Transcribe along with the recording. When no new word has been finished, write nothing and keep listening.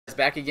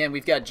back again.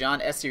 We've got John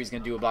S. here. He's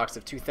going to do a box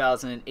of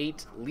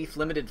 2008 Leaf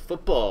Limited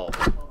Football.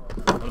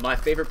 One of my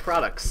favorite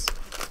products.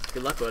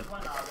 Good luck, bud.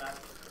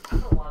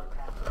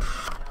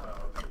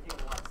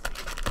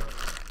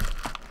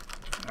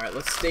 Alright,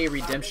 let's stay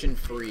redemption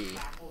free.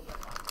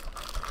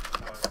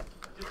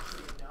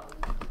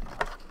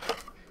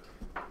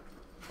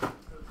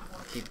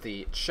 Keep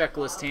the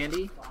checklist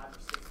handy.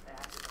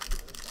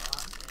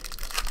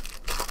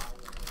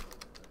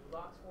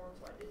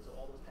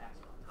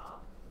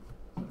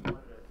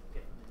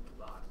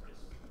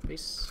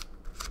 Base.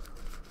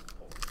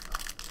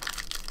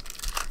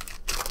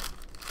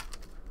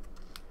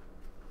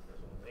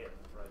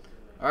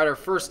 Alright, our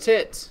first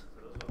hit.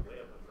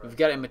 We've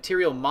got a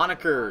Material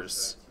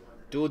Monikers.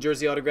 Dual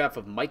jersey autograph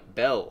of Mike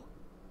Bell.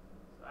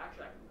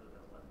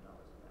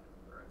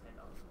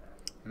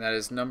 And that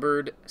is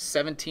numbered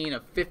 17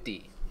 of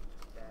 50.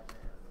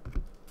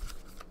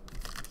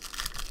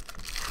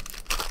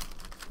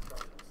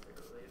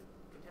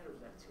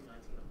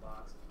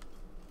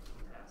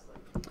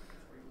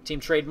 Team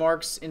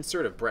trademarks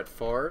insert of Brett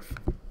Favre.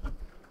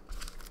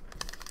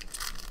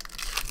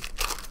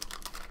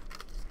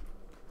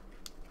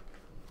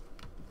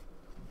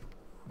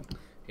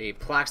 A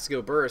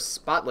Plaxico Burress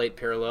Spotlight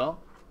parallel.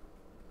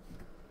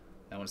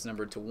 That one's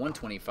numbered to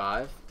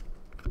 125.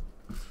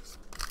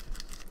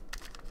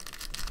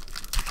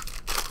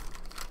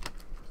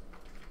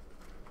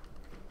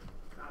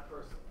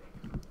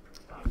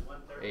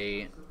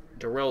 A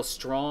Darrell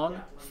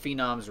Strong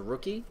Phenoms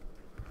rookie.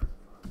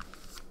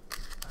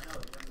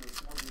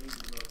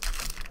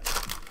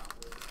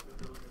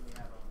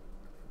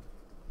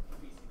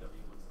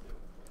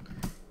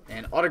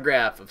 An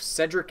autograph of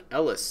Cedric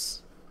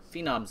Ellis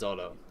Phenoms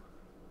auto.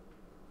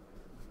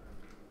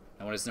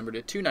 That one is numbered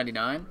to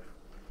 299.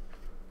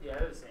 Yeah,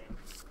 they're the same.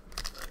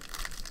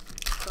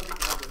 Some people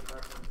have their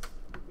preference.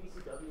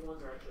 VCW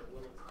ones are actually a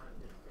little tiny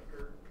bit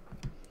thicker.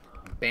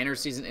 Banner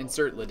season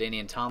insert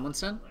LaDainian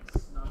Tomlinson.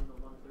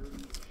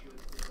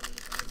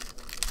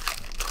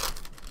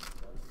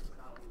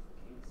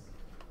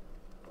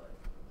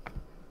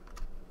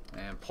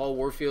 And Paul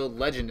Warfield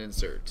Legend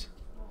insert.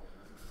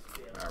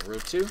 Row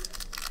 2.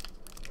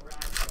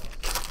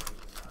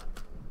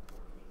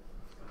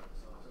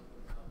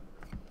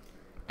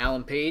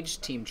 Alan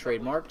Page, team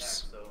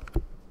trademarks.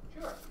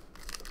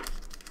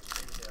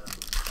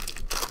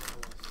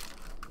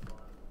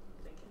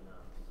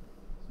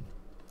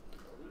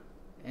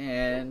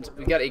 And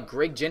we got a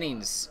Greg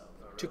Jennings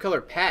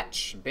 2-color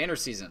patch, banner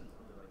season.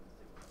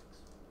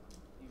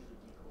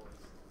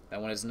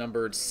 That one is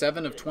numbered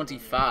 7 of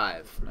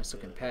 25. Nice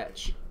looking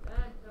patch.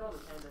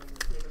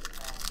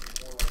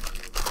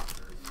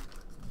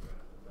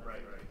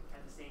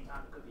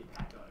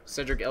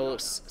 Cedric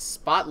Ellis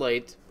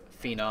Spotlight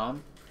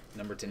Phenom,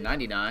 numbered to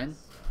 99.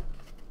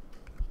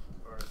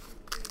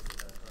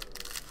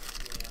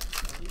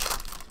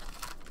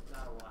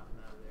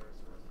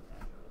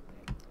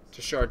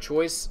 Tashard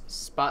Choice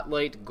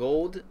Spotlight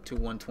Gold to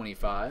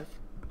 125.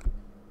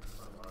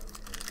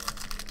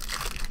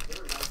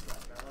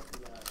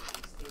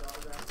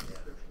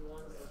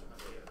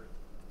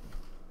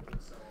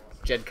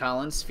 Jed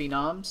Collins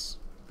Phenoms.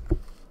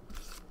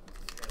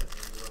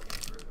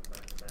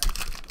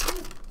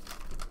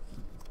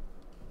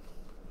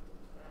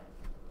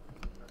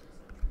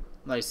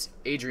 Nice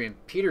Adrian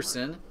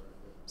Peterson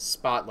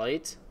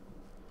Spotlight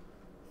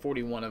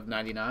 41 of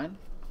 99.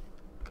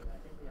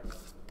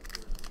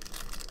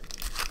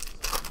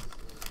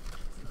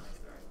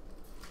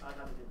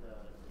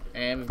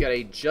 And we've got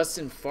a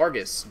Justin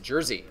Fargas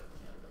jersey.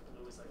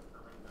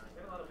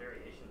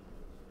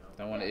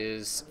 That one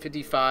is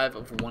 55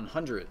 of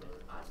 100.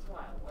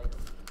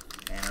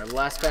 And our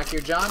last pack here,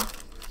 John.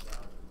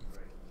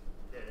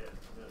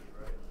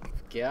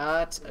 We've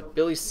got a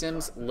Billy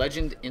Sims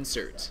Legend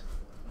insert.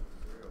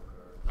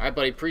 All right,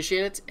 buddy,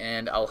 appreciate it,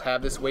 and I'll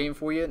have this waiting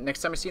for you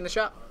next time I see you in the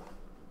shop.